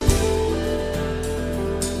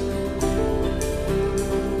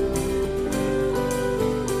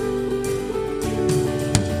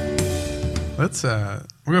We're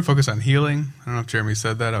going to focus on healing. I don't know if Jeremy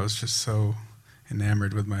said that. I was just so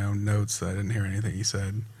enamored with my own notes that I didn't hear anything he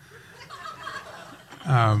said.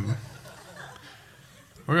 We're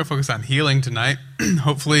going to focus on healing tonight.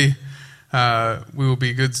 Hopefully, we will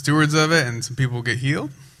be good stewards of it, and some people will get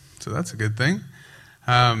healed. So that's a good thing.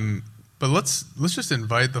 But let's just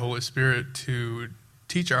invite the Holy Spirit to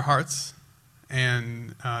teach our hearts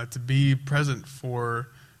and to be present for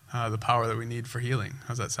the power that we need for healing.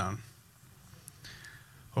 How's that sound?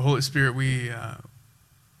 Well, Holy Spirit, we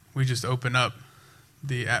just open up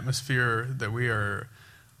the atmosphere that we are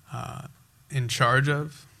in charge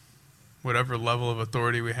of. Whatever level of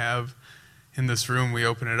authority we have in this room, we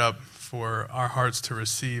open it up for our hearts to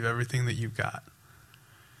receive everything that you've got.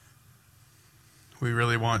 We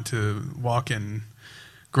really want to walk in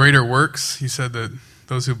greater works. You said that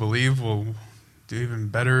those who believe will do even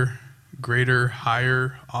better, greater,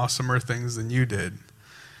 higher, awesomer things than you did.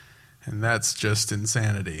 And that's just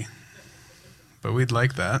insanity. But we'd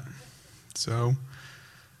like that. So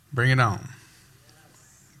bring it on.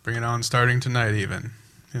 Bring it on starting tonight even,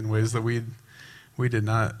 in ways that we did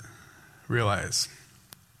not realize.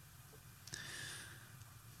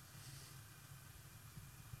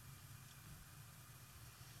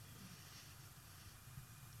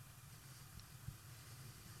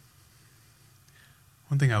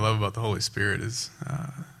 One thing I love about the Holy Spirit is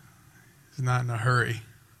he's not in a hurry.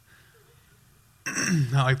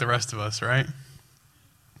 Not like the rest of us, right?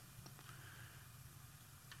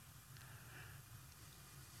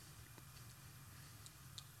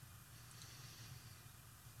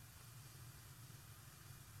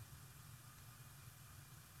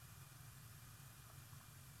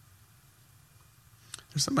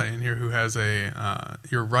 There's somebody in here who has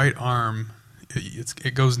your right arm,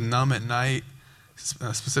 it goes numb at night,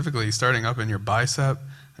 specifically starting up in your bicep.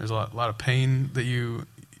 There's a lot of pain that you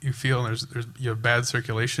feel, and you have bad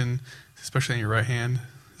circulation, especially in your right hand.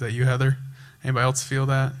 Is that you, Heather? Anybody else feel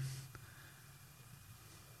that?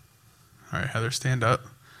 All right, Heather, stand up.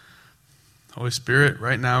 Holy Spirit,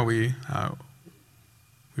 right now we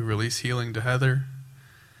release healing to Heather.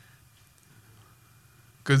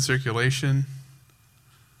 Good circulation.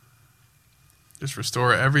 Just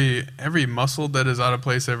restore every muscle that is out of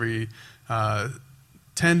place, every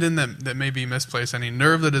tendon that may be misplaced, any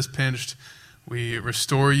nerve that is pinched. We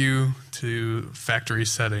restore you to factory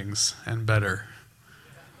settings and better.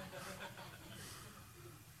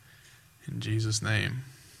 In Jesus' name.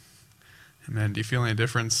 Amen. Do you feel any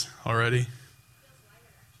difference already?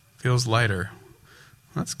 Feels lighter.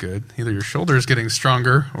 That's good. Either your shoulder is getting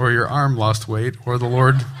stronger, or your arm lost weight, or the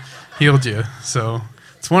Lord healed you. So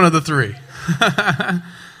it's one of the three.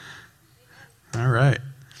 All right.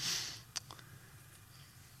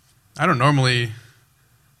 I don't normally...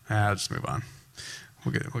 I'll just move on.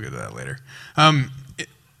 We'll get to that later. One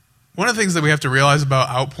of the things that we have to realize about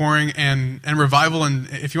outpouring and revival, and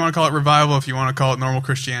if you want to call it revival, if you want to call it normal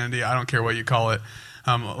Christianity, I don't care what you call it.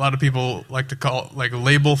 A lot of people like to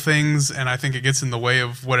label things, and I think it gets in the way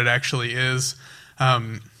of what it actually is,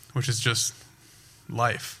 which is just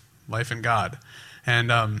life in God.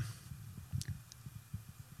 And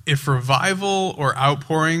if revival or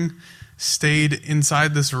outpouring stayed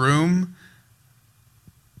inside this room,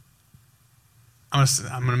 I'm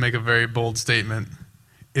going to make a very bold statement.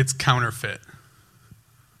 It's counterfeit.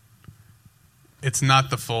 It's not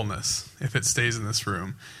the fullness if it stays in this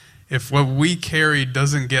room. If what we carry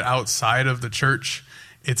doesn't get outside of the church,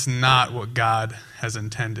 it's not what God has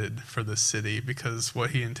intended for this city, because what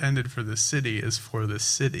he intended for this city is for this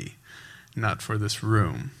city, not for this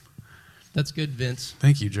room. That's good, Vince.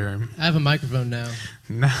 Thank you, Jeremy. I have a microphone now.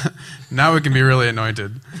 Now we can be really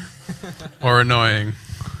anointed or annoying.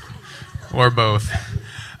 Or both.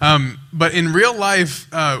 But in real life,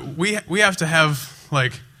 we have to have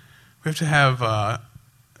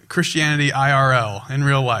Christianity IRL in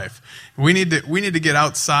real life. We need to get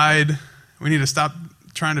outside. We need to stop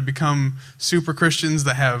trying to become super Christians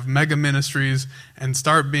that have mega ministries and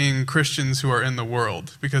start being Christians who are in the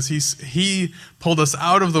world, because he pulled us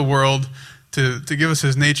out of the world to give us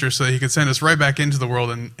his nature so that he could send us right back into the world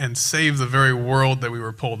and save the very world that we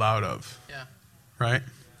were pulled out of. Yeah. Right?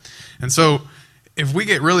 And so if we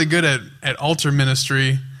get really good at altar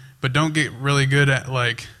ministry, but don't get really good at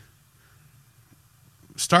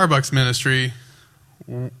Starbucks ministry,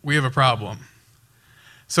 we have a problem.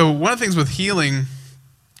 So one of the things with healing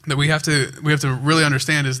that we have to really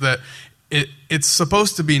understand is that it's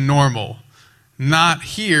supposed to be normal, not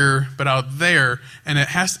here but out there,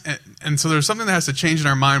 and so there's something that has to change in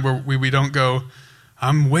our mind where we don't go,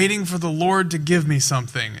 I'm waiting for the Lord to give me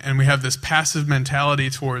something, and we have this passive mentality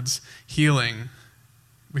towards healing.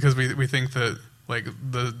 because we think that like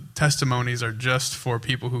the testimonies are just for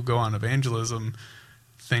people who go on evangelism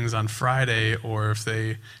things on Friday, or if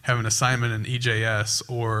they have an assignment in EJS,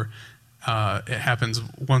 or it happens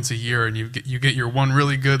once a year and you get your one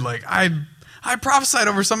really good, like, I prophesied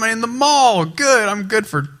over somebody in the mall. Good. I'm good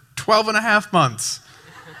for 12 and a half months.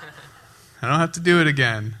 I don't have to do it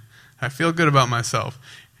again. I feel good about myself.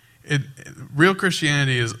 Real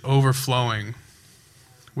Christianity is overflowing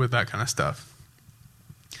with that kind of stuff.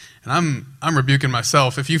 And I'm rebuking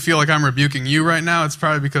myself. If you feel like I'm rebuking you right now, it's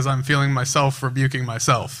probably because I'm feeling myself rebuking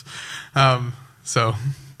myself. So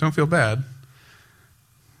don't feel bad.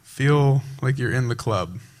 Feel like you're in the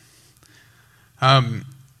club. One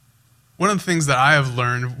of the things that I have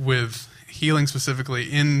learned with healing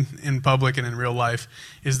specifically in public and in real life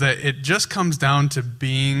is that it just comes down to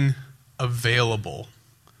being available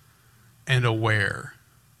and aware.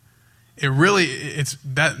 It's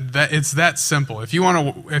that simple. If you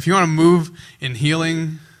want to move in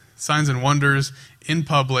healing, signs and wonders in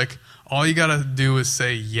public, all you got to do is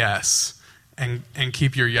say yes and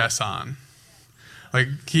keep your yes on. Like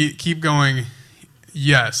keep going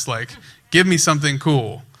yes, like give me something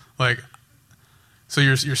cool. Like so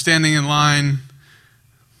you're standing in line,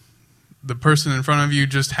 the person in front of you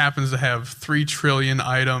just happens to have 3 trillion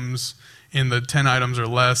items in the 10 items or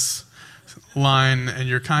less line, and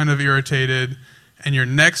you're kind of irritated, and your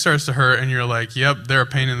neck starts to hurt, and you're like, yep, they're a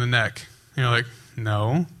pain in the neck. And you're like,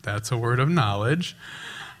 no, that's a word of knowledge.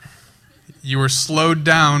 You were slowed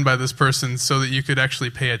down by this person so that you could actually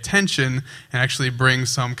pay attention and actually bring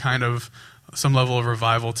some level of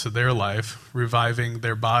revival to their life, reviving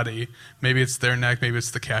their body. Maybe it's their neck, maybe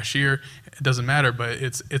it's the cashier. It doesn't matter, but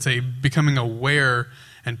it's a becoming aware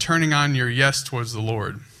and turning on your yes towards the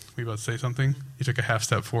Lord. Were you about to say something? You took a half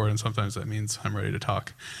step forward, and sometimes that means I'm ready to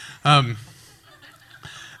talk.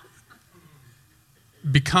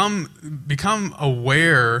 Become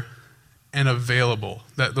aware and available.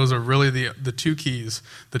 Those are really the 2 keys.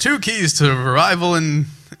 The 2 keys to revival and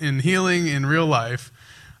healing in real life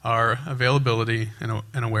are availability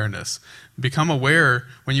and awareness. Become aware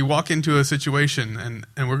when you walk into a situation, and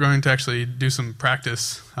we're going to actually do some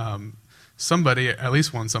practice. At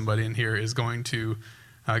least one somebody in here is going to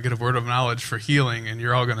get a word of knowledge for healing, and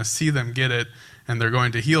you're all going to see them get it, and they're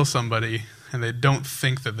going to heal somebody, and they don't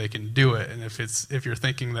think that they can do it. And if you're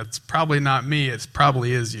thinking that's probably not me, it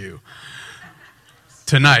probably is you.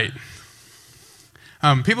 Tonight,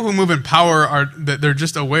 people who move in power they're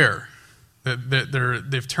just aware that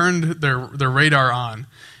they've turned their radar on.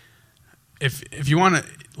 If you want to,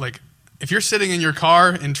 like, if you're sitting in your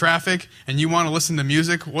car in traffic and you want to listen to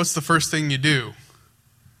music, what's the first thing you do?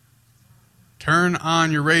 Turn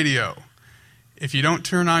on your radio. If you don't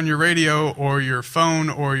turn on your radio or your phone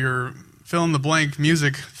or your fill-in-the-blank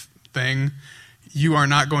music thing, you are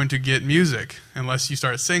not going to get music unless you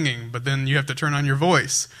start singing, but then you have to turn on your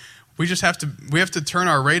voice. We have to turn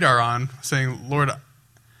our radar on, saying, Lord,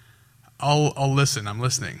 I'll listen. I'm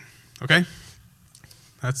listening. Okay?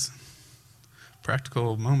 That's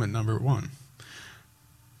practical moment number 1.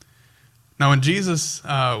 Now, when Jesus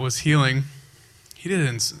was healing, he did it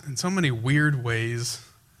in so many weird ways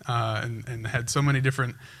and had so many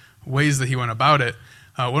different ways that he went about it.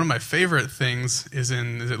 One of my favorite things is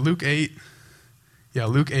it Luke 8? Yeah,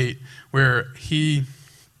 Luke 8, where he's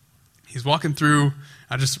walking through.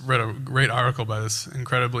 I just read a great article by this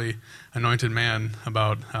incredibly anointed man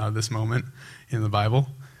about this moment in the Bible,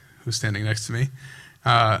 who's standing next to me.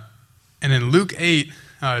 And in Luke 8,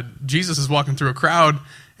 Jesus is walking through a crowd,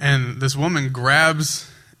 and this woman grabs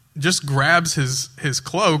his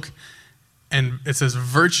cloak, and it says,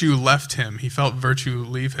 virtue left him. He felt virtue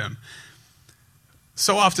leave him.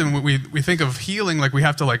 So often we think of healing like we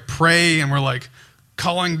have to like pray, and we're like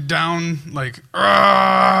calling down like,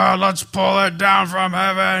 let's pull it down from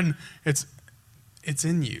heaven. It's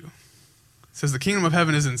in you. It says the kingdom of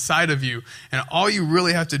heaven is inside of you, and all you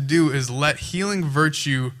really have to do is let healing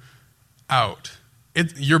virtue out.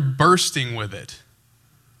 You're bursting with it.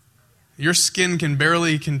 Your skin can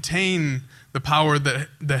barely contain the power that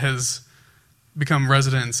has become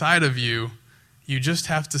resident inside of you. You just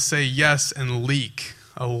have to say yes and leak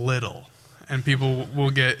a little, and people will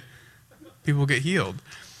get healed.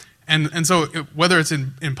 And so whether it's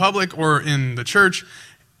in public or in the church,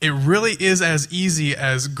 it really is as easy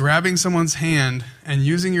as grabbing someone's hand and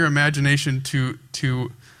using your imagination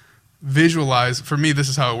to visualize. For me, this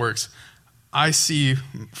is how it works. I see,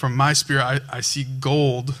 from my spirit, I see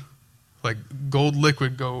gold, like gold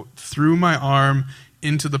liquid go through my arm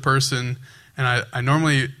into the person, and I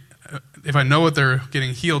normally, if I know what they're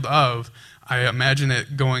getting healed of, I imagine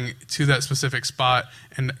it going to that specific spot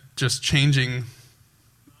and just changing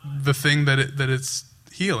the thing that it's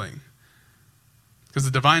healing. Because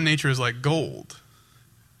the divine nature is like gold.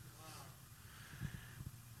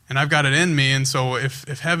 And I've got it in me, and so if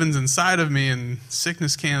heaven's inside of me and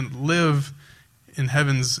sickness can't live in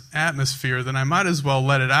heaven's atmosphere, then I might as well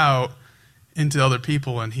let it out into other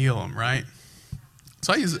people and heal them, right?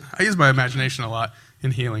 So I use my imagination a lot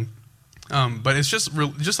in healing. But it's just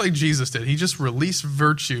like Jesus did. He just released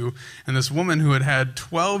virtue, and this woman who had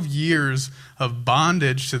 12 years of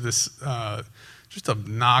bondage to this just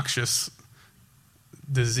obnoxious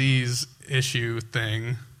disease issue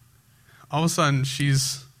thing, all of a sudden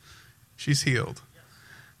she's healed.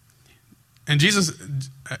 And Jesus,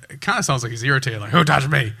 it kind of sounds like he's irritated, like, who touched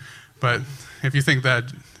me? But if you think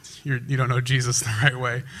that, you don't know Jesus the right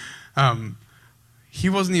way. He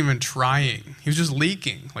wasn't even trying. He was just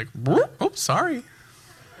leaking. Like, oh, sorry.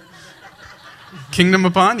 Kingdom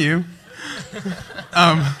upon you.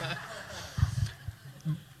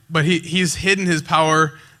 But he's hidden his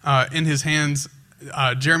power in his hands.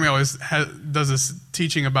 Jeremy always does this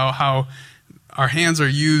teaching about how our hands are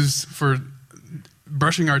used for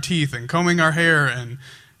brushing our teeth and combing our hair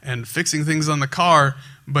and fixing things on the car,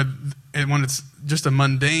 but when it's just a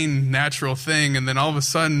mundane, natural thing, and then all of a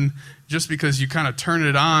sudden, just because you kind of turn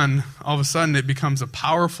it on, all of a sudden it becomes a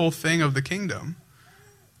powerful thing of the kingdom.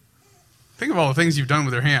 Think of all the things you've done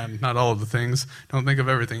with your hand. Not all of the things. Don't think of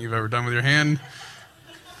everything you've ever done with your hand.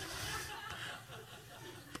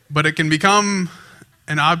 But it can become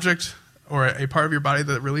an object or a part of your body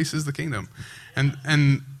that releases the kingdom.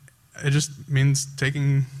 And it just means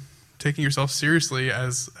taking yourself seriously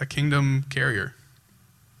as a kingdom carrier.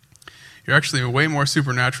 You're actually way more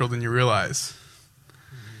supernatural than you realize.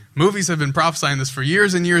 Movies have been prophesying this for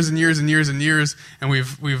years and years and years and years and years, and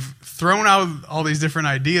we've thrown out all these different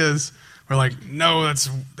ideas. We're like, no,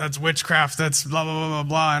 that's witchcraft, that's blah, blah, blah, blah,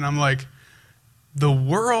 blah. And I'm like, the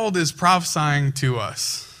world is prophesying to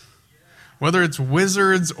us. Whether it's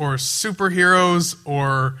wizards or superheroes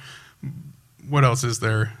or what else is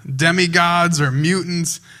there? Demigods or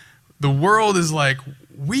mutants. The world is like,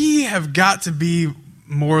 we have got to be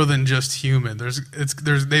more than just human.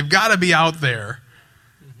 They've got to be out there.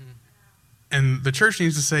 And the church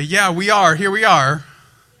needs to say, yeah, we are. Here we are.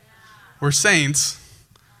 We're saints.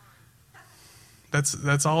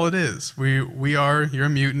 That's all it is. We are. You're a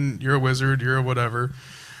mutant. You're a wizard. You're a whatever.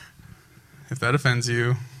 If that offends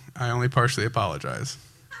you, I only partially apologize.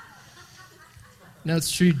 Now,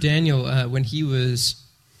 it's true, Daniel, when he was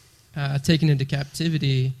taken into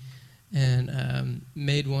captivity and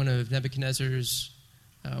made one of Nebuchadnezzar's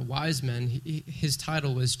wise men, his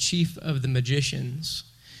title was Chief of the Magicians,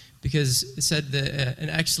 because it said that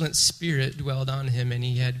an excellent spirit dwelled on him, and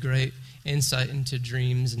he had great insight into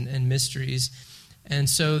dreams and mysteries. And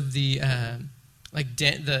so the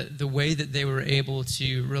way that they were able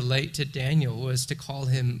to relate to Daniel was to call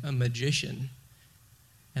him a magician,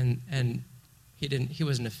 and he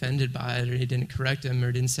wasn't offended by it, or he didn't correct him,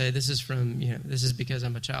 or didn't say this is because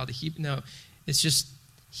I'm a child. No, it's just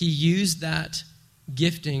he used that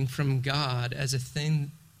gifting from God as a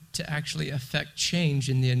thing to actually affect change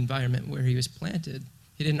in the environment where he was planted.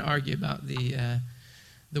 He didn't argue about the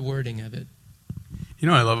wording of it. You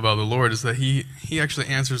know what I love about the Lord is that he actually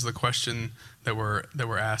answers the question that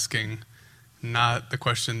we're asking, not the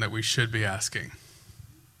question that we should be asking.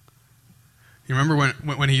 You remember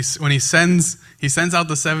when he sends out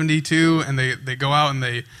the 72 and they go out and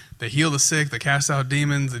they heal the sick, they cast out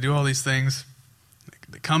demons, they do all these things.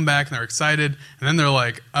 They come back and they're excited, and then they're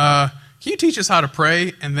like, can you teach us how to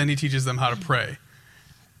pray? And then he teaches them how to pray.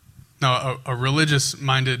 Now, a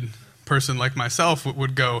religious-minded person like myself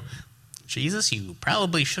would go, Jesus, you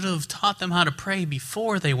probably should have taught them how to pray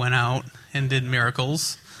before they went out and did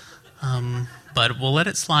miracles. But we'll let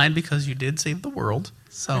it slide because you did save the world.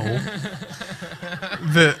 So,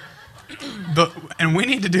 and we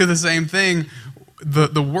need to do the same thing.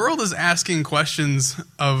 The world is asking questions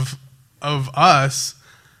of us,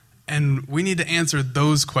 and we need to answer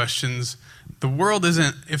those questions. If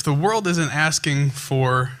the world isn't asking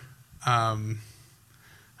for,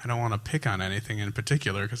 I don't want to pick on anything in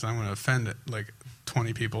particular because I'm going to offend like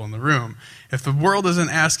 20 people in the room. If the world isn't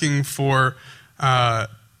asking for a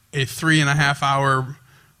 3.5-hour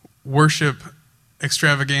worship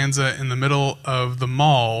extravaganza in the middle of the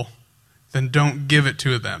mall, then don't give it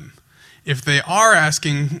to them. If they are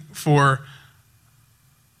asking for,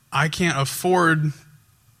 I can't afford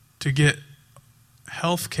to get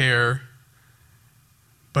health care,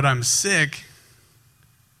 but I'm sick,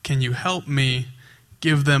 can you help me?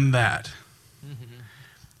 Give them that. Mm-hmm.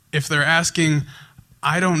 If they're asking,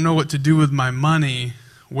 I don't know what to do with my money,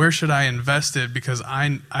 where should I invest it because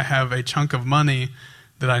I have a chunk of money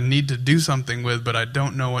that I need to do something with, but I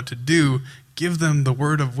don't know what to do, give them the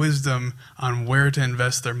word of wisdom on where to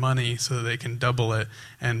invest their money so that they can double it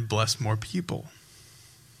and bless more people.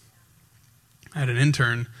 I had an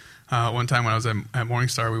intern one time when I was at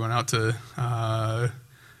Morningstar. We went out to,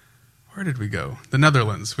 where did we go? The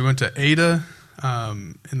Netherlands. We went to Ada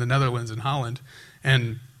in the Netherlands in Holland,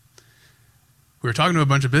 and we were talking to a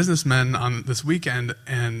bunch of businessmen on this weekend,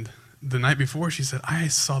 and the night before, she said, I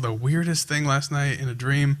saw the weirdest thing last night in a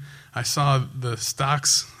dream. I saw the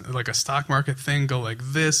stocks, like a stock market thing, go like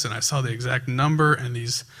this, and I saw the exact number and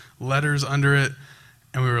these letters under it.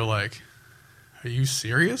 And we were like, are you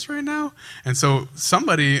serious right now? And so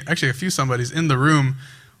somebody, actually a few somebodies in the room,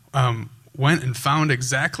 went and found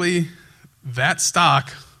exactly that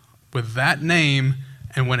stock with that name,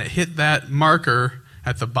 and when it hit that marker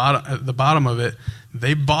at the bottom of it,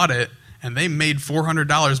 they bought it. And they made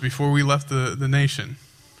 $400 before we left the nation.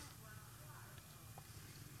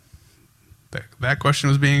 That question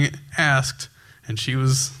was being asked, and she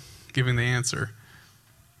was giving the answer.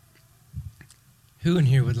 Who in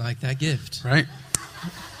here would like that gift? Right?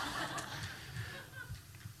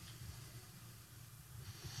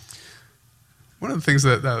 One of the things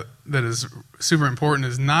that is super important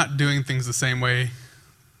is not doing things the same way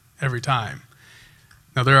every time.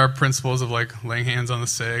 Now, there are principles of like laying hands on the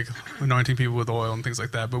sick, anointing people with oil and things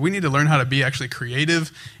like that, but we need to learn how to be actually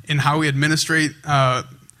creative in how we administrate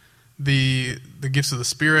the gifts of the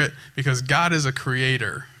Spirit, because God is a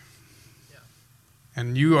creator. Yeah.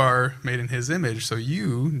 And you are made in his image, so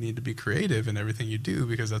you need to be creative in everything you do,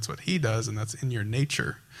 because that's what he does and that's in your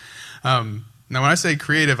nature. Now, when I say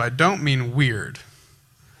creative, I don't mean weird.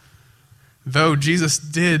 Though Jesus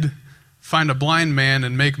did find a blind man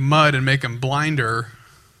and make mud and make him blinder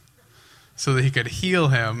so that he could heal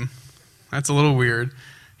him. That's a little weird.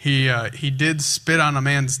 He did spit on a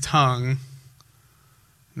man's tongue.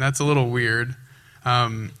 That's a little weird.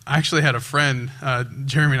 I actually had a friend,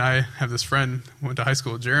 Jeremy and I have this friend, went to high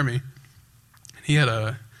school with Jeremy. He had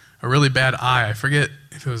a really bad eye. I forget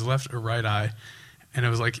if it was left or right eye. And it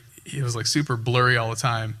was like super blurry all the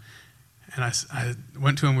time. And I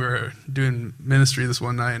went to him, we were doing ministry this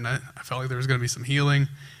one night, and I felt like there was going to be some healing.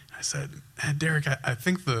 I said, Derek, I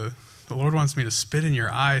think the Lord wants me to spit in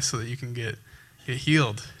your eye so that you can get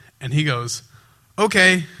healed. And he goes,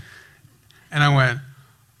 okay. And I went,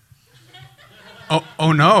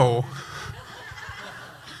 oh no.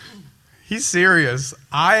 He's serious.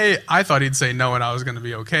 I thought he'd say no and I was going to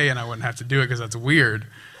be okay and I wouldn't have to do it because that's weird.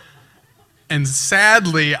 And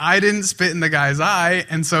sadly, I didn't spit in the guy's eye,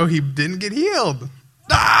 and so he didn't get healed.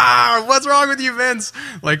 What's wrong with you, Vince?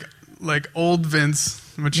 Like old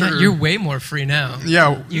Vince, mature. No, you're way more free now.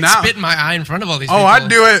 Yeah, you now. Spit in my eye in front of all these people. Oh, I'd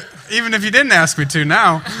do it even if you didn't ask me to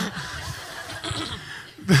now.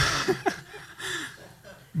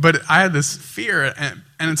 But I had this fear,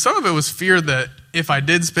 and some of it was fear that if I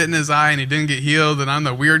did spit in his eye and he didn't get healed, then I'm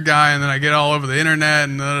the weird guy, and then I get all over the internet,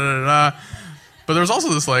 and da-da-da-da. But there was also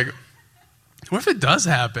this like, what if it does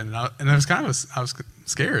happen? And I was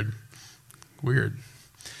scared. Weird.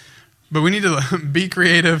 But we need to be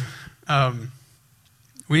creative.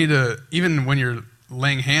 We need to, even when you're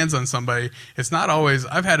laying hands on somebody, it's not always,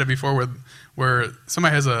 I've had it before where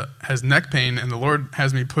somebody has neck pain and the Lord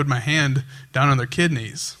has me put my hand down on their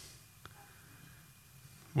kidneys.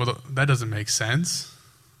 Well, that doesn't make sense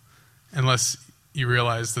unless you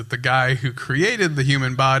realize that the guy who created the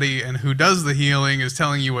human body and who does the healing is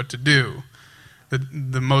telling you what to do.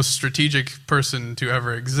 The most strategic person to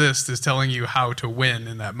ever exist is telling you how to win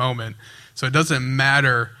in that moment. So it doesn't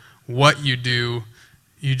matter what you do,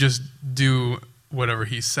 you just do whatever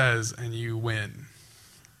he says and you win.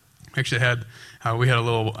 Actually we had a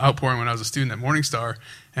little outpouring when I was a student at Morningstar,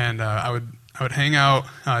 and I would hang out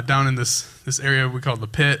down in this area we call the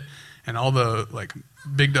pit, and all the like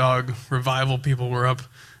big dog revival people were up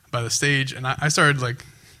by the stage, and I started like,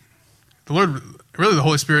 the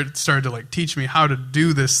Holy Spirit started to like teach me how to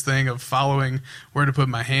do this thing of following where to put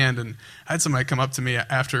my hand. And I had somebody come up to me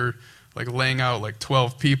after like laying out like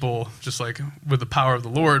 12 people, just like with the power of the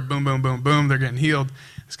Lord, boom, boom, boom, boom, they're getting healed.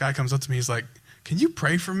 This guy comes up to me, he's like, can you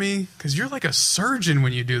pray for me? Because you're like a surgeon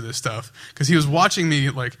when you do this stuff. Because he was watching me,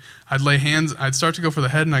 like I'd lay hands, I'd start to go for the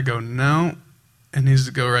head and I'd go, no, it needs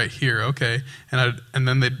to go right here, okay. And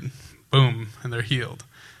then they'd, boom, and they're healed.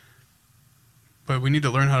 But we need to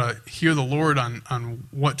learn how to hear the Lord on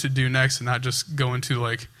what to do next and not just go into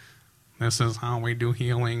like, this is how we do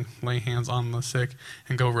healing, lay hands on the sick,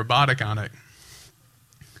 and go robotic on it.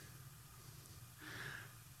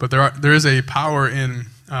 But there is a power in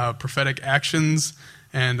prophetic actions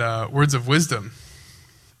and words of wisdom.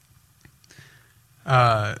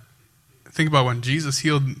 think about when Jesus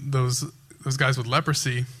healed those guys with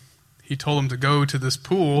leprosy, he told them to go to this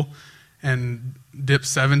pool and dip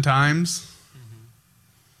 7 times.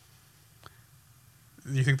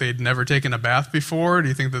 Do you think they'd never taken a bath before? Do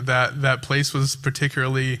you think that place was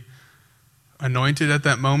particularly anointed at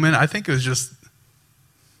that moment? I think it was just,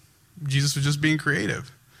 Jesus was just being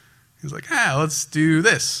creative. He was like, let's do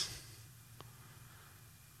this.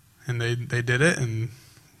 And they did it, and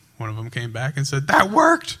one of them came back and said, that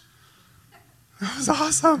worked. That was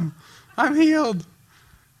awesome. I'm healed.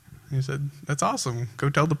 And he said, that's awesome. Go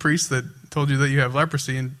tell the priest that told you that you have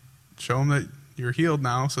leprosy and show him that you're healed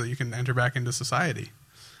now so that you can enter back into society.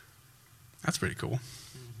 That's pretty cool.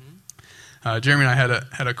 Jeremy and I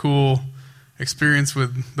had a cool experience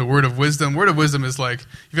with the word of wisdom. Word of wisdom is like,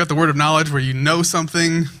 you've got the word of knowledge where you know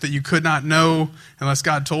something that you could not know unless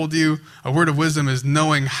God told you. A word of wisdom is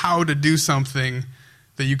knowing how to do something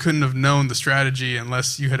that you couldn't have known the strategy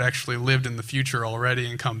unless you had actually lived in the future already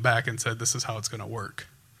and come back and said, this is how it's going to work.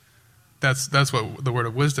 That's what the word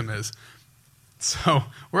of wisdom is. So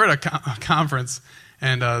we're at a conference,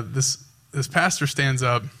 and this pastor stands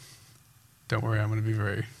up. Don't worry, I'm going to be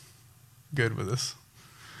very good with this.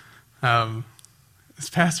 This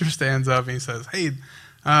pastor stands up and he says, hey,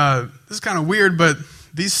 this is kind of weird, but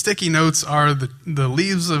these sticky notes are the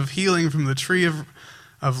leaves of healing from the tree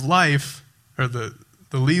of life, or the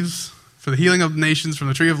leaves for the healing of nations from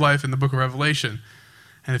the tree of life in the book of Revelation.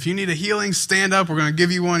 And if you need a healing, stand up. We're going to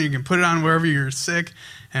give you one. You can put it on wherever you're sick,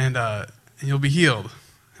 and you'll be healed.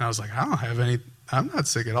 And I was like, I don't have any. I'm not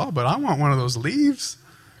sick at all, but I want one of those leaves.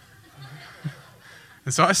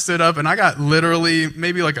 And so I stood up, and I got literally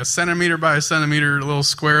maybe like a centimeter by a centimeter little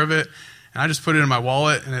square of it, and I just put it in my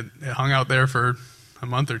wallet, and it hung out there for a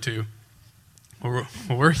month or two. Well,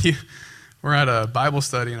 we're at a Bible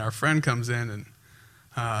study, and our friend comes in and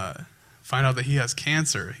find out that he has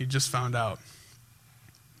cancer. He just found out.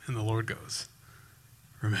 And the Lord goes,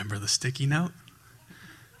 remember the sticky note?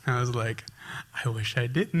 And I was like, I wish I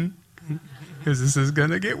didn't, because this is going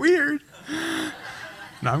to get weird.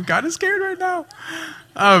 And I'm kind of scared right now.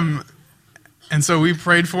 And so we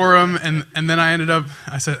prayed for him, and then I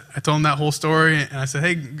told him that whole story, and I said,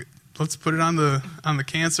 hey, let's put it on the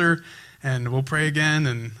cancer, and we'll pray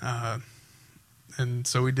again. And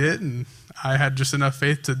so we did, and I had just enough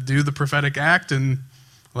faith to do the prophetic act and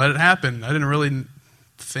let it happen. I didn't really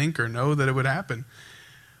think or know that it would happen.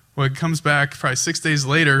 Well, it comes back probably 6 days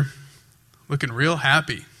later, looking real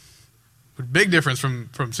happy. Big difference from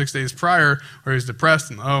 6 days prior, where he was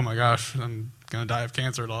depressed and, oh my gosh, I'm going to die of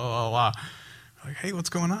cancer, blah, blah, blah. Like, hey, what's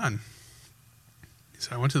going on? He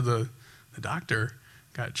said, I went to the doctor,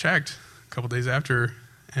 got checked a couple days after,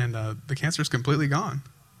 and the cancer's completely gone.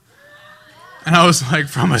 And I was like,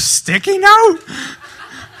 from a sticky note?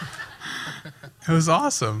 It was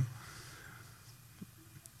awesome.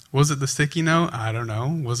 Was it the sticky note? I don't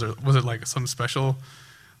know. Was it like some special,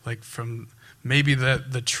 like from maybe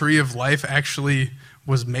the tree of life actually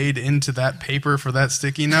was made into that paper for that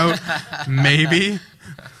sticky note? Maybe.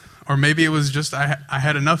 Or maybe it was just I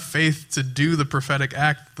had enough faith to do the prophetic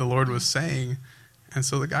act the Lord was saying, and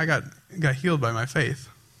so the guy got healed by my faith.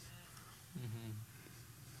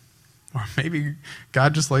 Mm-hmm. Or maybe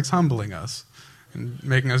God just likes humbling us and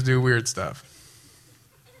making us do weird stuff.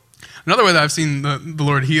 Another way that I've seen the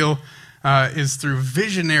Lord heal is through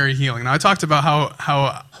visionary healing. Now, I talked about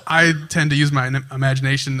how I tend to use my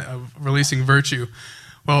imagination of releasing virtue.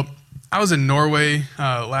 Well, I was in Norway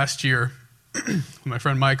last year with my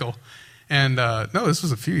friend Michael, and no, this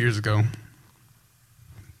was a few years ago.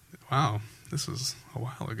 Wow, this was a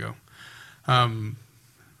while ago.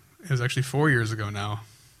 It was actually 4 years ago now,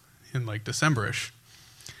 in like December-ish.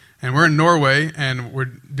 And we're in Norway, and we're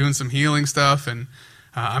doing some healing stuff, and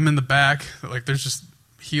I'm in the back. Like, there's just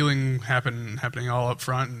healing happening all up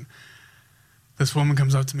front. And this woman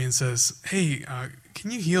comes up to me and says, "Hey,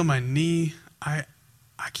 can you heal my knee? I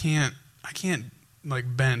can't like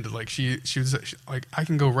bend. Like she was like, I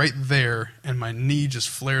can go right there, and my knee just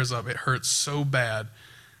flares up. It hurts so bad.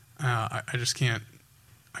 I just can't.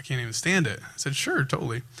 I can't even stand it." I said, "Sure,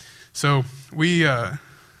 totally." So we.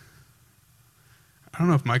 I don't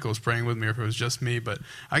know if Michael was praying with me or if it was just me, but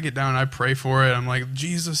I get down and I pray for it. I'm like,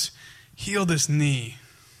 Jesus, heal this knee.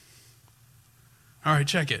 All right,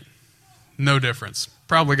 check it. No difference.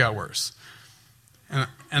 Probably got worse.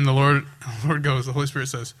 And the Lord goes, the Holy Spirit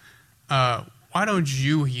says, why don't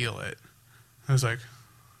you heal it? I was like,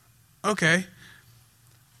 okay.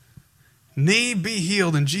 Knee, be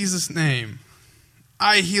healed in Jesus' name.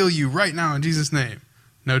 I heal you right now in Jesus' name.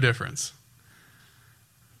 No difference.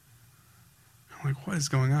 I'm like, what is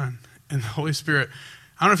going on? And the Holy Spirit,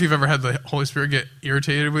 I don't know if you've ever had the Holy Spirit get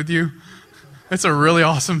irritated with you. It's a really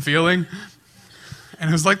awesome feeling.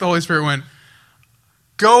 And it was like the Holy Spirit went,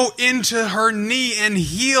 go into her knee and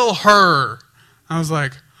heal her. I was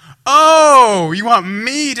like, oh, you want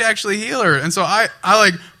me to actually heal her? And so I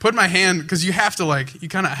like put my hand, because you have to you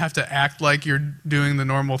kind of have to act like you're doing the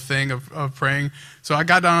normal thing of praying. So I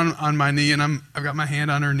got down on my knee, and I've got my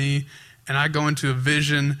hand on her knee, and I go into a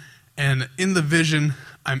vision, and in the vision,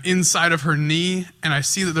 I'm inside of her knee, and I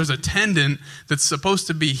see that there's a tendon that's supposed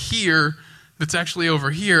to be here that's actually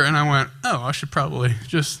over here, and I went, oh, I should probably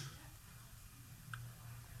just...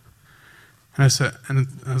 And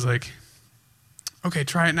I was like, okay,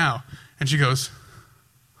 try it now. And she goes,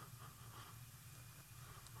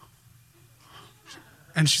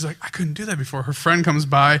 and she's like, I couldn't do that before. Her friend comes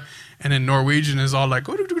by, and in Norwegian is all like,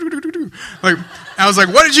 like, I was like,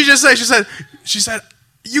 what did she just say? She said,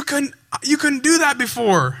 you couldn't do that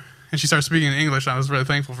before. And she started speaking in English. I was really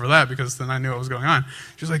thankful for that, because then I knew what was going on.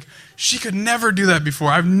 She was like, she could never do that before.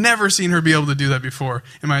 I've never seen her be able to do that before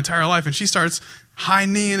in my entire life. And she starts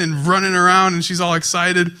high-kneeing and running around, and she's all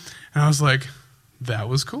excited. And I was like, that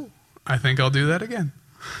was cool. I think I'll do that again.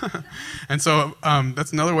 And so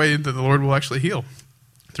that's another way that the Lord will actually heal,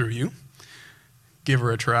 through you. Give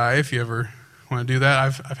her a try if you ever want to do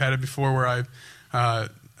that. I've had it before where I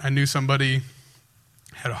knew somebody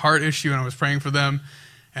had a heart issue, and I was praying for them,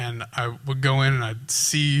 and I would go in and I'd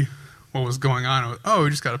see what was going on. I was, oh,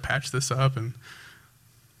 we just got to patch this up. And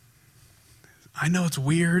I know it's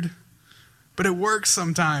weird, but it works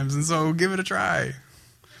sometimes, and so give it a try.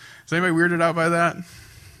 Is anybody weirded out by that?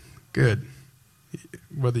 Good.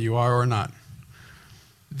 Whether you are or not.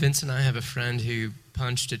 Vince and I have a friend who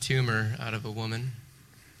punched a tumor out of a woman.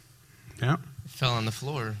 Yeah. It fell on the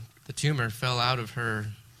floor. The tumor fell out of her.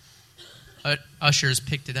 Ushers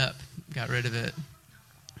picked it up, got rid of it.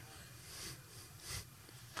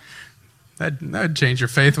 That'd change your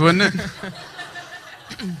faith, wouldn't it?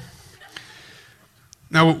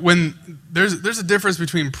 Now, when there's a difference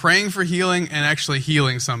between praying for healing and actually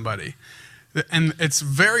healing somebody. And it's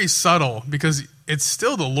very subtle, because it's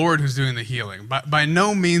still the Lord who's doing the healing. By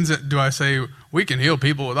no means do I say we can heal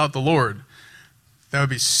people without the Lord. That would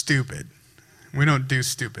be stupid. We don't do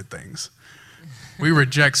stupid things. We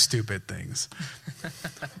reject stupid things.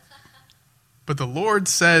 But the Lord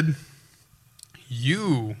said,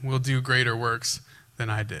 you will do greater works than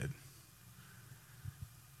I did.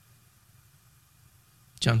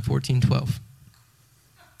 John 14:12.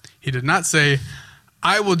 He did not say,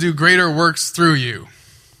 I will do greater works through you.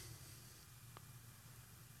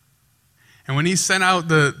 And when he sent out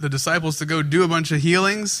the disciples to go do a bunch of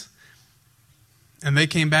healings, and they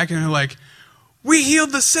came back and they're like, we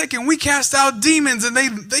healed the sick and we cast out demons, and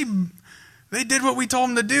they did what we told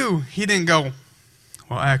them to do. He didn't go,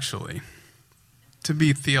 well, actually, to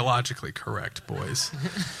be theologically correct, boys,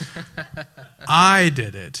 I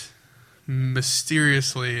did it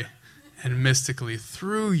mysteriously and mystically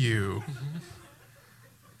through you.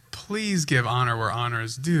 Please give honor where honor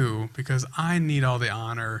is due, because I need all the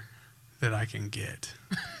honor that I can get,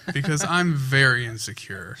 because I'm very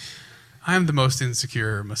insecure. I'm the most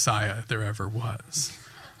insecure Messiah there ever was.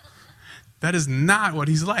 That is not what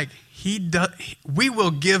he's like. We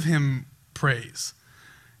will give him praise.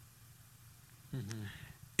 Mm-hmm.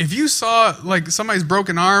 If you saw somebody's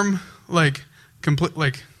broken arm, I'm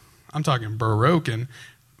talking broken,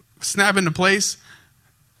 snap into place,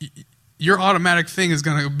 your automatic thing is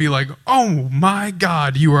going to be like, oh my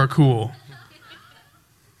God, you are cool.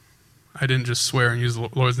 I didn't just swear and use the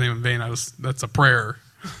Lord's name in vain. That's a prayer.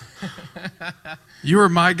 You are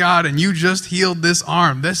my God, and you just healed this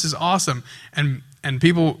arm. This is awesome. And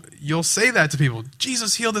people, you'll say that to people.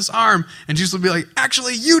 Jesus healed this arm. And Jesus will be like,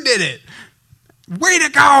 actually, you did it. Way to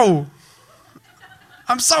go.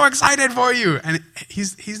 I'm so excited for you. And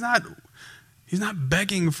he's not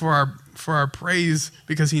begging for our praise,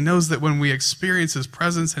 because he knows that when we experience his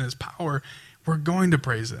presence and his power, we're going to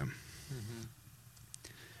praise him.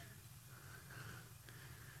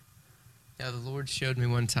 Yeah, the Lord showed me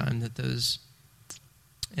one time that those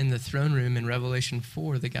in the throne room in Revelation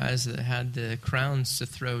 4, the guys that had the crowns to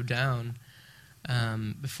throw down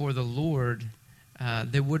before the Lord,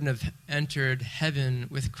 they wouldn't have entered heaven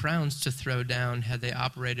with crowns to throw down had they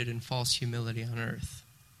operated in false humility on earth.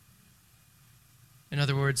 In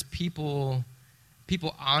other words, people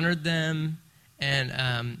honored them,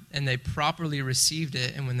 and they properly received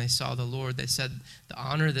it. And when they saw the Lord, they said, the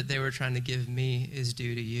honor that they were trying to give me is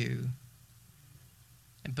due to you.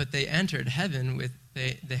 But they entered heaven with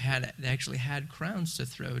they actually had crowns to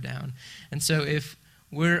throw down. And so if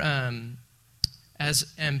we're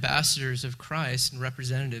as ambassadors of Christ and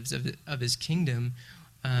representatives of his kingdom,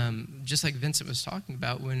 just like Vincent was talking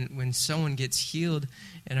about, when someone gets healed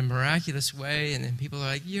in a miraculous way, and then people are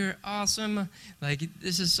like, "You're awesome! Like,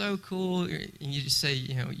 this is so cool," and you just say,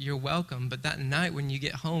 "You're welcome." But that night when you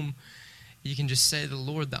get home, you can just say, "The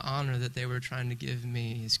Lord, the honor that they were trying to give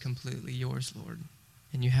me is completely yours, Lord,"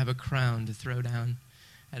 and you have a crown to throw down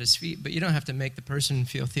at his feet. But you don't have to make the person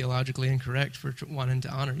feel theologically incorrect for wanting to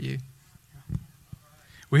honor you.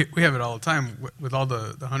 We have it all the time with all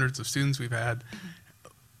the hundreds of students we've had.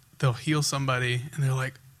 They'll heal somebody, and they're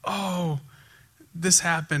like, "Oh, this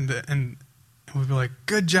happened," and we'll be like,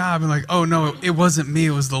 "Good job," and like, "Oh no, it wasn't me,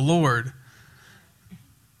 it was the Lord."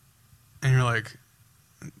 And you're like,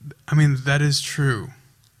 I mean, that is true,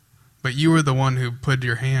 but you were the one who put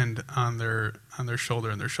your hand on their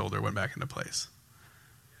shoulder, and their shoulder went back into place.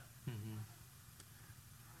 Mm-hmm.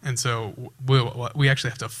 And so we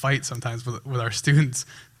actually have to fight sometimes with our students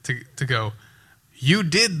to go, "You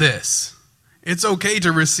did this. It's okay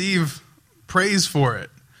to receive praise for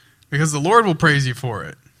it, because the Lord will praise you for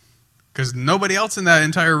it, because nobody else in that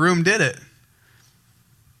entire room did it."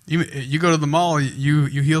 You go to the mall, you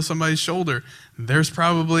heal somebody's shoulder. There's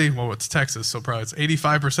probably, well, it's Texas, so probably it's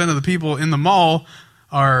 85% of the people in the mall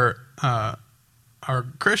are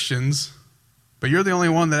Christians, but you're the only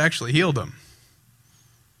one that actually healed them.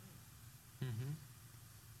 Mm-hmm.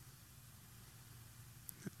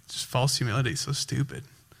 Just false humility, so stupid.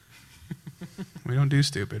 We don't do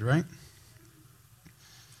stupid, right?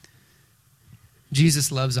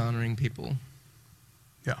 Jesus loves honoring people.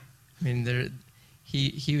 Yeah. I mean,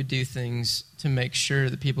 he would do things to make sure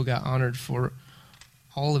that people got honored for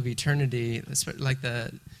all of eternity. Like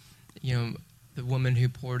the woman who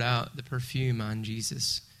poured out the perfume on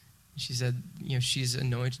Jesus. She said, "She's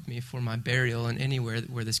anointed me for my burial, and anywhere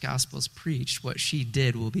where this gospel is preached, what she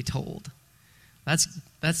did will be told."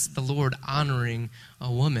 That's the Lord honoring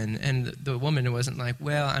a woman. And the woman wasn't like,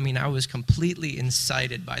 "Well, I mean, I was completely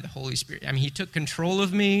incited by the Holy Spirit. I mean, he took control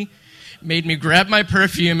of me, made me grab my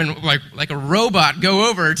perfume and like a robot go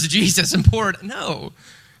over to Jesus and pour it." No.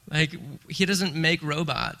 Like, he doesn't make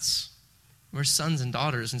robots. We're sons and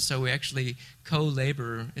daughters, and so we actually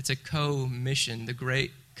co-labor. It's a co-mission. The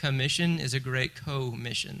Great Commission is a great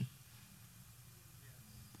co-mission.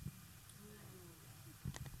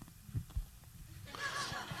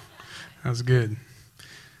 That was good.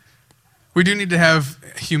 We do need to have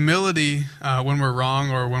humility when we're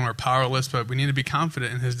wrong or when we're powerless, but we need to be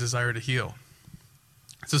confident in his desire to heal.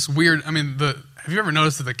 It's this weird, I mean, have you ever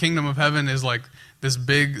noticed that the kingdom of heaven is like this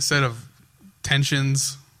big set of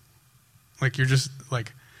tensions? Like, you're just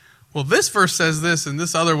like, well, this verse says this and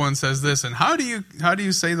this other one says this, and how do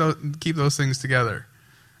you say keep those things together?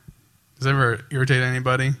 Does it ever irritate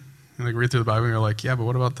anybody? You like read through the Bible and you're like, yeah, but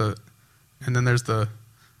what about and then there's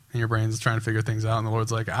and your brain's trying to figure things out, and the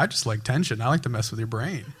Lord's like, I just like tension. I like to mess with your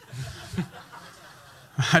brain.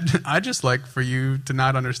 I just like for you to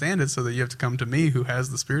not understand it so that you have to come to me who has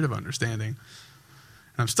the spirit of understanding.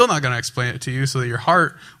 And I'm still not going to explain it to you so that your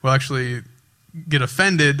heart will actually get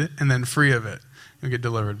offended and then free of it and get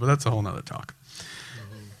delivered. But that's a whole nother talk.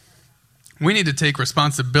 Mm-hmm. We need to take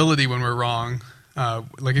responsibility when we're wrong.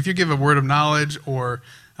 Like if you give a word of knowledge or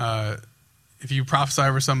if you prophesy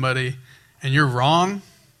over somebody and you're wrong,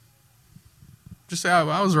 just say,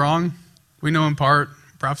 I was wrong. We know in part,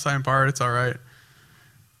 prophesy in part, it's all right.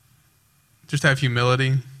 Just have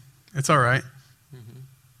humility. It's all right. Mm-hmm.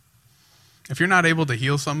 If you're not able to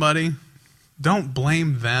heal somebody, don't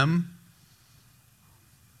blame them.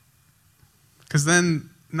 Because then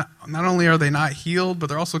not only are they not healed, but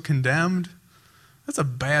they're also condemned. That's a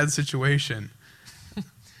bad situation.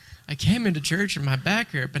 I came into church and my back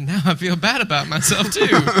hurt, but now I feel bad about myself too.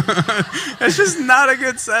 It's just not a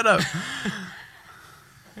good setup.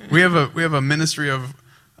 We have a ministry of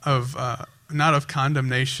not of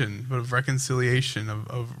condemnation, but of reconciliation,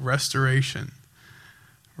 of restoration.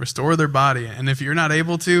 Restore their body. And if you're not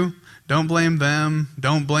able to, don't blame them.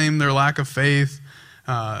 Don't blame their lack of faith.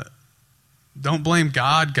 Don't blame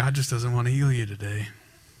God. God just doesn't want to heal you today.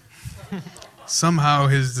 Somehow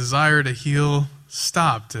his desire to heal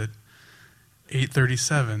stopped at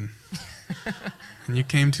 8:37. And you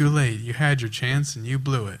came too late. You had your chance and you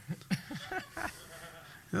blew it.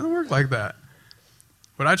 It doesn't work like that.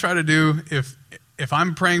 What I try to do, if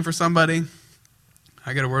I'm praying for somebody,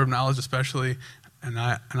 I get a word of knowledge especially, and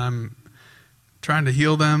I'm trying to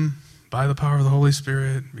heal them by the power of the Holy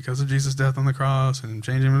Spirit because of Jesus' death on the cross and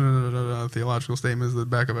changing theological statements at the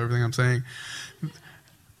back of everything I'm saying.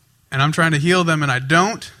 And I'm trying to heal them and I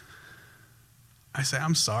don't. I say,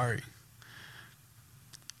 I'm sorry.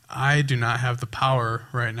 I do not have the power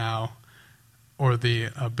right now or the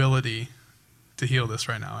ability to heal this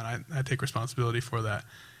right now, and I take responsibility for that.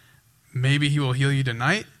 Maybe he will heal you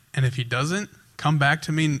tonight, and if he doesn't, come back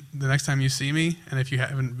to me the next time you see me, and if you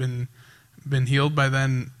haven't been healed by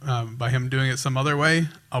then, by him doing it some other way,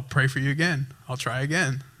 I'll pray for you again. I'll try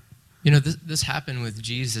again. This happened with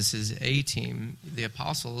Jesus' A-team, the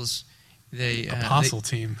apostles. Apostle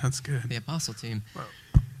team, that's good. The apostle team. Whoa.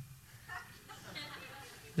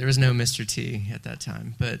 There was no Mr. T at that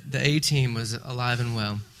time, but the A-team was alive and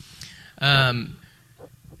well.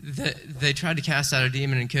 They tried to cast out a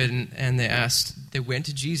demon and couldn't, and they went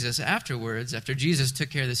to Jesus afterwards. After Jesus took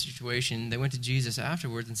care of the situation, they went to Jesus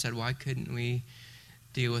afterwards and said, why couldn't we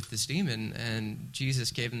deal with this demon? And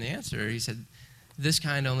Jesus gave them the answer. He said, this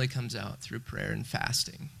kind only comes out through prayer and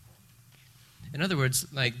fasting. In other words,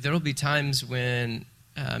 there will be times when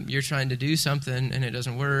you're trying to do something and it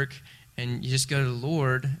doesn't work, and you just go to the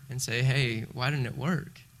Lord and say, hey, why didn't it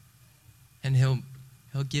work? And he'll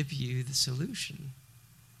give you the solution.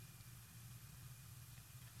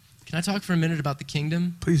 Can I talk for a minute about the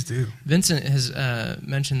kingdom? Please do. Vincent has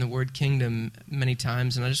mentioned the word kingdom many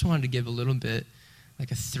times, and I just wanted to give a little bit, a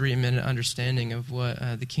 3-minute understanding of what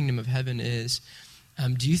the kingdom of heaven is.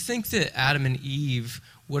 Do you think that Adam and Eve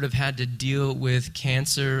would have had to deal with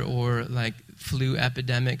cancer or flu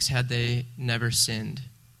epidemics had they never sinned?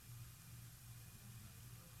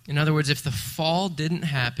 In other words, if the fall didn't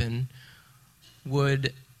happen,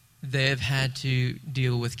 would they have had to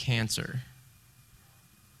deal with cancer?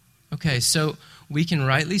 Okay, so we can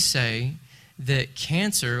rightly say that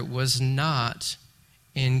cancer was not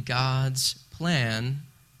in God's plan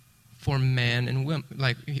for man and women,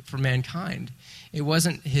 for mankind. It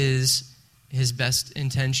wasn't his best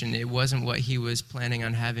intention. It wasn't what he was planning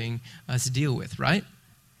on having us deal with, right?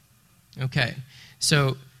 Okay,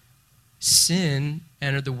 so sin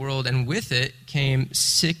entered the world, and with it came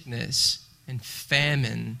sickness and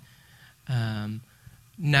famine,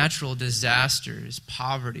 natural disasters,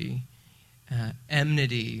 poverty,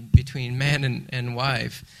 enmity between man and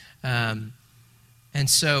wife. And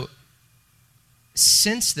so,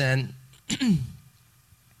 since then,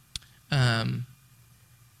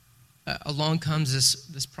 along comes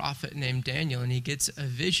this prophet named Daniel, and he gets a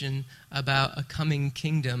vision about a coming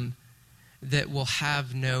kingdom that will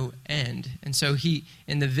have no end. And so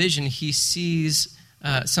in the vision, he sees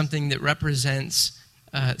something that represents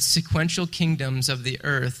sequential kingdoms of the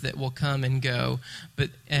earth that will come and go. But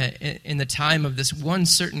in the time of this one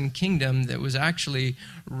certain kingdom that was actually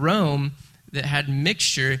Rome, that had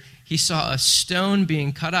mixture, he saw a stone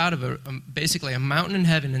being cut out of basically a mountain in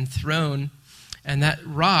heaven and thrown, and that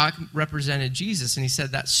rock represented Jesus. And he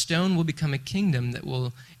said that stone will become a kingdom that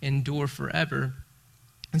will endure forever.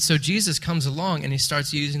 And so Jesus comes along and he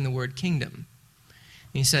starts using the word kingdom.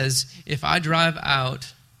 And he says, if I drive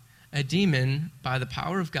out a demon by the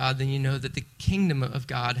power of God, then you know that the kingdom of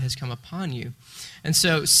God has come upon you. And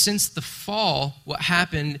so since the fall, what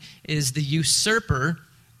happened is the usurper,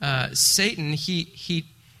 Satan, he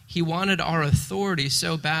wanted our authority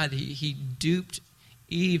so bad, he duped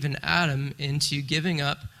Eve and Adam into giving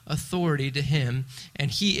up authority to him,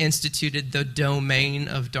 and he instituted the domain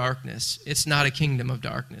of darkness. It's not a kingdom of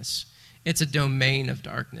darkness. It's a domain of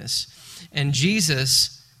darkness. And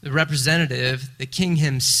Jesus, the representative, the king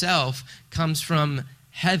himself, comes from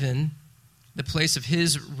heaven, the place of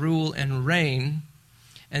his rule and reign,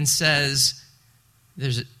 and says,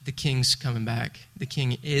 the king's coming back. The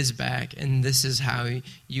king is back, and this is how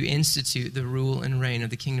you institute the rule and reign of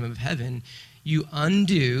the kingdom of heaven. You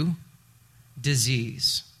undo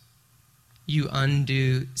disease. You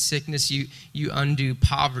undo sickness. You undo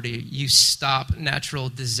poverty. You stop natural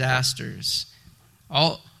disasters.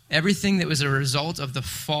 Everything that was a result of the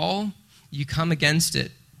fall, you come against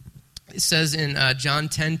it. It says in John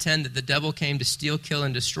 10:10 that the devil came to steal, kill,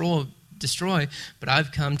 and destroy, but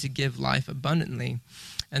I've come to give life abundantly.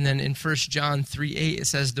 And then in 1 John 3:8, it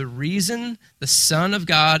says, the reason the Son of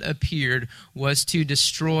God appeared was to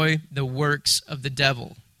destroy the works of the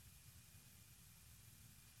devil.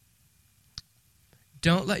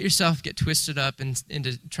 Don't let yourself get twisted up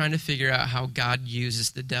into trying to figure out how God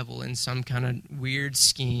uses the devil in some kind of weird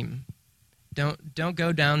scheme. Don't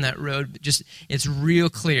go down that road. It's real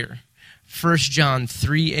clear. 1 John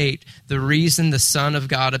 3:8, the reason the Son of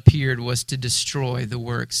God appeared was to destroy the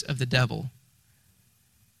works of the devil.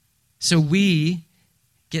 So we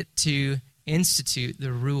get to institute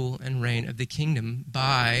the rule and reign of the kingdom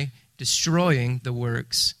by destroying the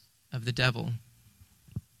works of the devil.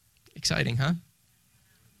 Exciting, huh?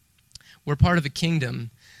 We're part of a kingdom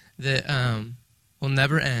that will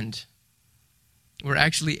never end. We're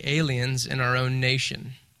actually aliens in our own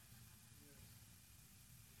nation.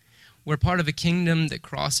 We're part of a kingdom that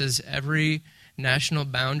crosses every national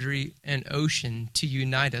boundary, and ocean to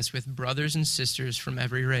unite us with brothers and sisters from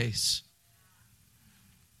every race.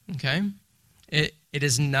 Okay? It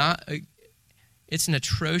is not, it's an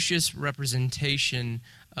atrocious representation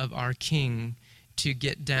of our King to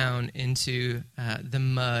get down into the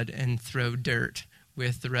mud and throw dirt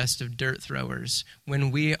with the rest of dirt throwers,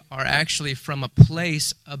 when we are actually from a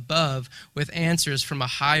place above with answers from a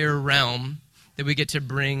higher realm that we get to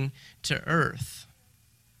bring to earth.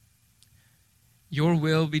 Your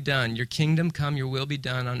will be done. Your kingdom come, your will be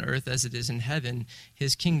done on earth as it is in heaven.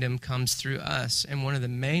 His kingdom comes through us. And one of the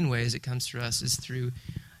main ways it comes through us is through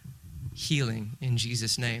healing in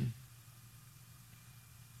Jesus' name.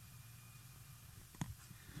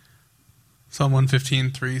 Psalm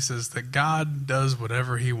 115:3 says that God does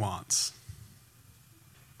whatever he wants.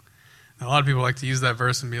 Now, a lot of people like to use that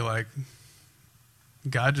verse and be like,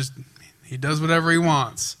 God he does whatever he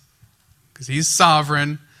wants because he's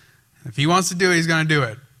sovereign. If he wants to do it, he's going to do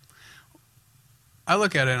it. I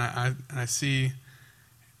look at it and I see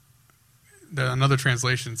that another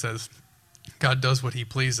translation says, God does what he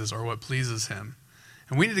pleases or what pleases him.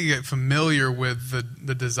 And we need to get familiar with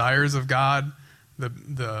the desires of God,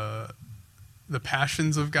 the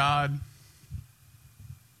passions of God,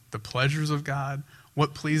 the pleasures of God,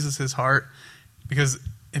 what pleases his heart. Because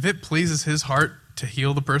if it pleases his heart to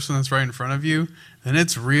heal the person that's right in front of you, then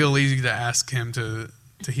it's real easy to ask him to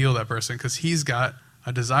heal that person because he's got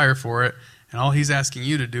a desire for it. And all he's asking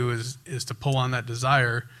you to do is to pull on that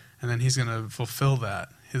desire, and then he's going to fulfill that,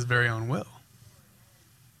 his very own will.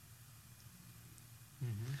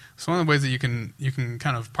 Mm-hmm. So one of the ways that you can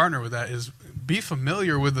kind of partner with that is be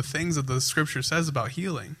familiar with the things that the Scripture says about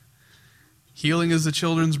healing. Healing is the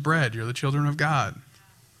children's bread. You're the children of God.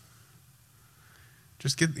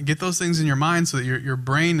 Just get those things in your mind so that your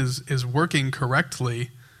brain is working correctly,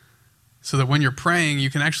 so that when you're praying, you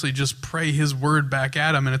can actually just pray his word back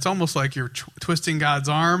at him. And it's almost like you're twisting God's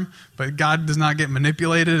arm, but God does not get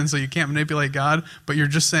manipulated, and so you can't manipulate God. But you're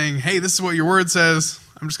just saying, hey, this is what your word says.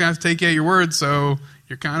 I'm just going to have to take you at your word, so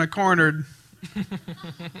you're kind of cornered.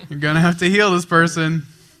 You're going to have to heal this person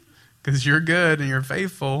because you're good and you're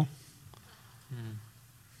faithful.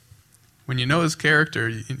 When you know his character,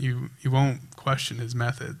 you won't question his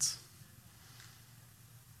methods.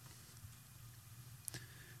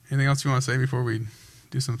 Anything else you want to say before we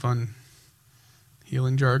do some fun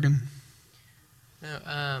healing jargon?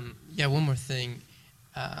 No, one more thing.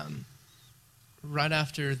 Right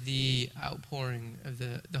after the outpouring of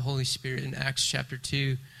the Holy Spirit in Acts chapter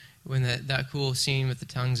 2, when that cool scene with the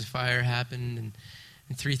tongues of fire happened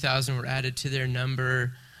and 3,000 were added to their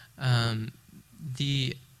number,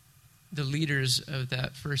 the leaders of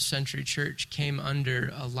that first century church came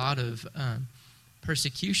under a lot of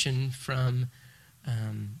persecution from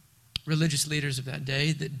religious leaders of that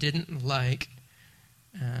day that didn't like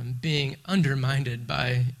being undermined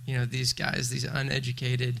by these guys, these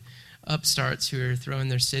uneducated upstarts who are throwing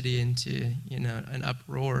their city into an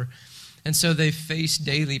uproar. And so they faced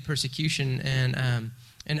daily persecution. And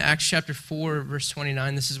in Acts chapter 4, verse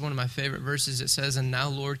 29, this is one of my favorite verses. It says, "And now,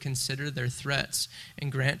 Lord, consider their threats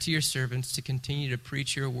and grant to your servants to continue to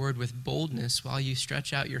preach your word with boldness while you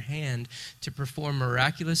stretch out your hand to perform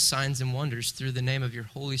miraculous signs and wonders through the name of your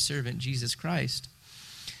holy servant, Jesus Christ."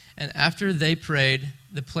 And after they prayed,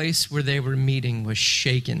 the place where they were meeting was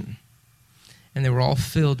shaken. And they were all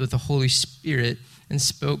filled with the Holy Spirit and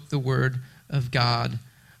spoke the word of God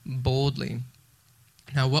boldly.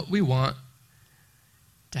 Now, what we want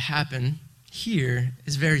to happen here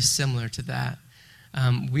is very similar to that.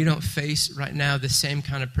 We don't face right now the same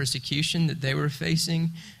kind of persecution that they were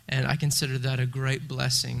facing, and I consider that a great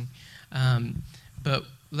blessing. But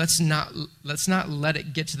let's not let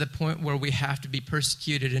it get to the point where we have to be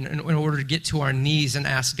persecuted in order to get to our knees and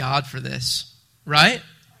ask God for this, right?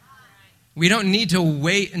 We don't need to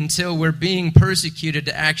wait until we're being persecuted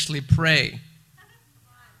to actually pray.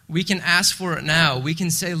 We can ask for it now. We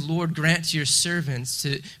can say, Lord, grant to your servants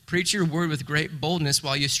to preach your word with great boldness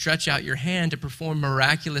while you stretch out your hand to perform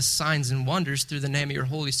miraculous signs and wonders through the name of your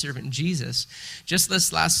holy servant Jesus. Just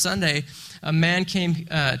this last Sunday, a man came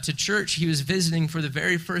to church. He was visiting for the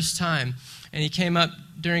very first time, and he came up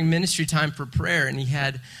during ministry time for prayer, and he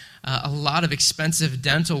had a lot of expensive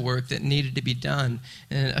dental work that needed to be done.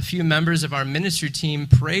 And a few members of our ministry team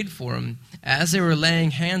prayed for him. As they were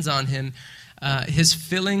laying hands on him, his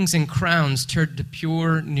fillings and crowns turned to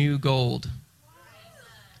pure new gold.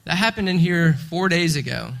 That happened in here 4 days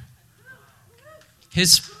ago.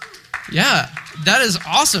 That is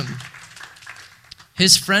awesome.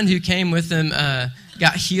 His friend who came with him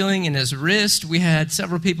got healing in his wrist. We had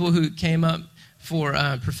several people who came up for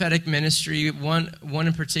prophetic ministry. One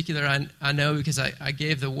in particular I know because I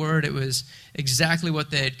gave the word. It was exactly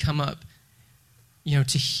what they had come up,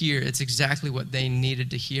 to hear. It's exactly what they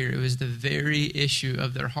needed to hear. It was the very issue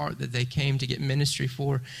of their heart that they came to get ministry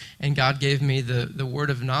for, and God gave me the word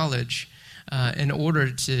of knowledge in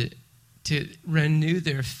order to renew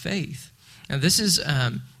their faith. Now this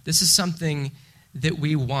is something that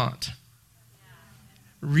we want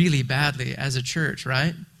really badly as a church,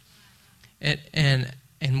 right?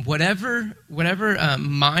 And whatever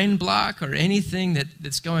mind block or anything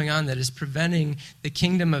that's going on that is preventing the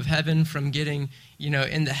kingdom of heaven from getting,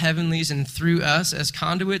 in the heavenlies and through us as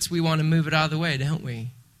conduits, we want to move it out of the way, don't we?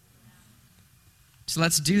 So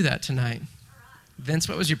let's do that tonight. Vince,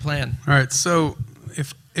 what was your plan? All right, so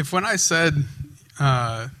if when I said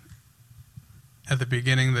at the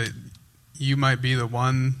beginning that you might be the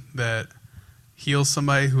one that heals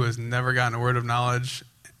somebody who has never gotten a word of knowledge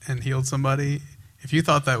and healed somebody, if you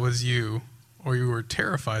thought that was you, or you were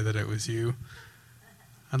terrified that it was you,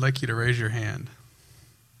 I'd like you to raise your hand.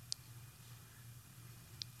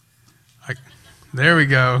 There we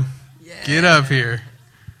go. Yeah. Get up here.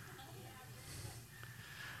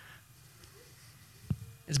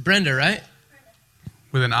 It's Brenda, right?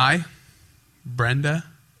 With an I? Brenda?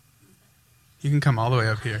 You can come all the way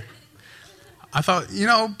up here. I thought,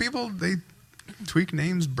 people, they tweak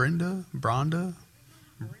names. Brenda, Bronda,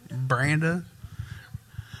 Branda.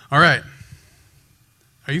 All right.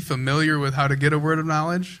 Are you familiar with how to get a word of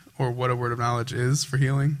knowledge or what a word of knowledge is for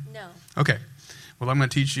healing? No. Okay. Well, I'm going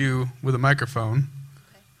to teach you with a microphone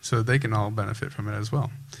so that they can all benefit from it as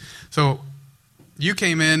well. So you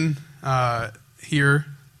came in here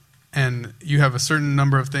and you have a certain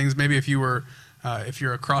number of things. Maybe if you're a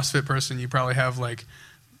CrossFit person, you probably have like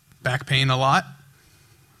back pain a lot.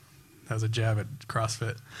 That was a jab at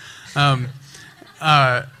CrossFit.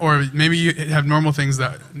 Or maybe you have normal things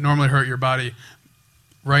that normally hurt your body.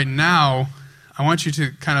 Right now, I want you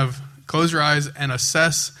to kind of close your eyes and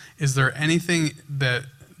assess, is there anything that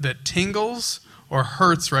tingles or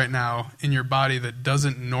hurts right now in your body that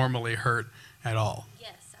doesn't normally hurt at all?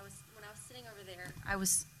 Yes. When I was sitting over there, I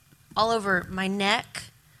was all over my neck.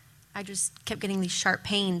 I just kept getting these sharp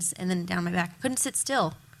pains and then down my back. I couldn't sit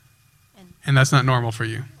still. And that's not normal for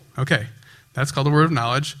you. Okay. That's called a word of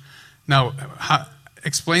knowledge. Now,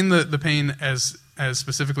 explain the pain as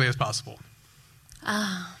specifically as possible.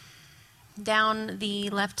 Down the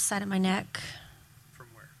left side of my neck. From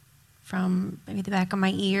where? From maybe the back of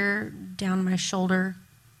my ear, down my shoulder,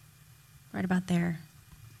 right about there.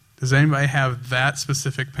 Does anybody have that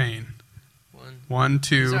specific pain? One,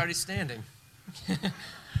 two. He's already standing.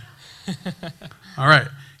 All right.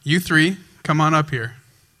 You three, come on up here.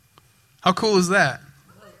 How cool is that?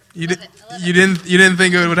 You didn't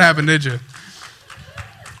think it would happen, did you?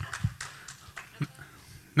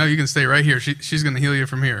 No, you can stay right here. She's going to heal you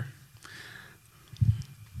from here.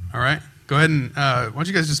 All right. Go ahead and why don't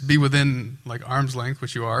you guys just be within like arm's length,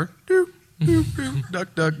 which you are.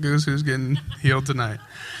 Duck, duck, goose. Who's getting healed tonight?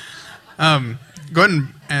 Go ahead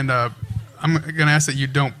and I'm going to ask that you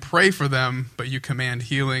don't pray for them, but you command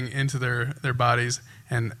healing into their bodies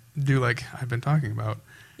and do like I've been talking about.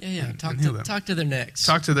 Yeah. And Talk to their necks.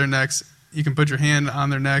 Talk to their necks. You can put your hand on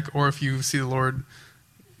their neck, or if you see the Lord,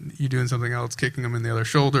 you doing something else, kicking them in the other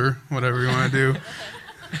shoulder, whatever you want to do.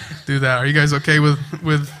 Do that. Are you guys okay with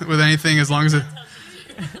anything as long as it?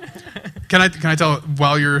 Can I tell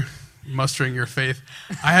while you're mustering your faith?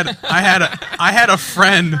 I had a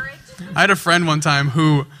friend. I had a friend one time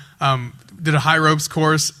who did a high ropes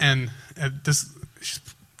course, and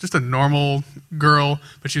just a normal girl,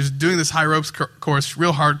 but she was doing this high ropes course,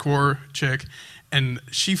 real hardcore chick, and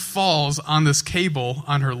she falls on this cable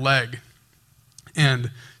on her leg, and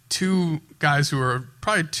two guys who were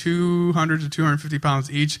probably 200 to 250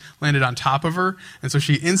 pounds each landed on top of her, and so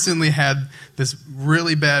she instantly had this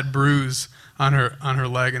really bad bruise on her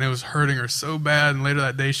leg, and it was hurting her so bad. And later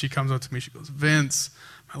that day, she comes up to me, she goes, "Vince,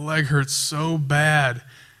 my leg hurts so bad."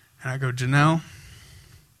 And I go, "Janelle,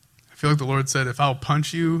 I feel like the Lord said if I'll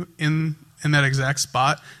punch you in that exact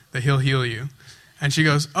spot, that he'll heal you." And she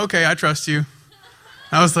goes, "Okay, I trust you."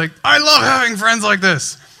 I was like, I love having friends like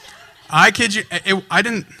this. I kid you, I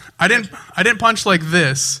didn't punch like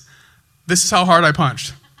this. This is how hard I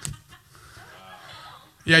punched.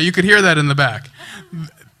 Yeah, you could hear that in the back.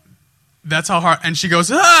 That's how hard. And she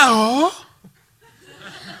goes, "Oh."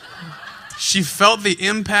 She felt the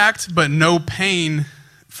impact, but no pain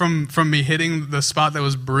from me hitting the spot that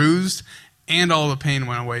was bruised, and all the pain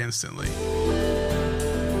went away instantly.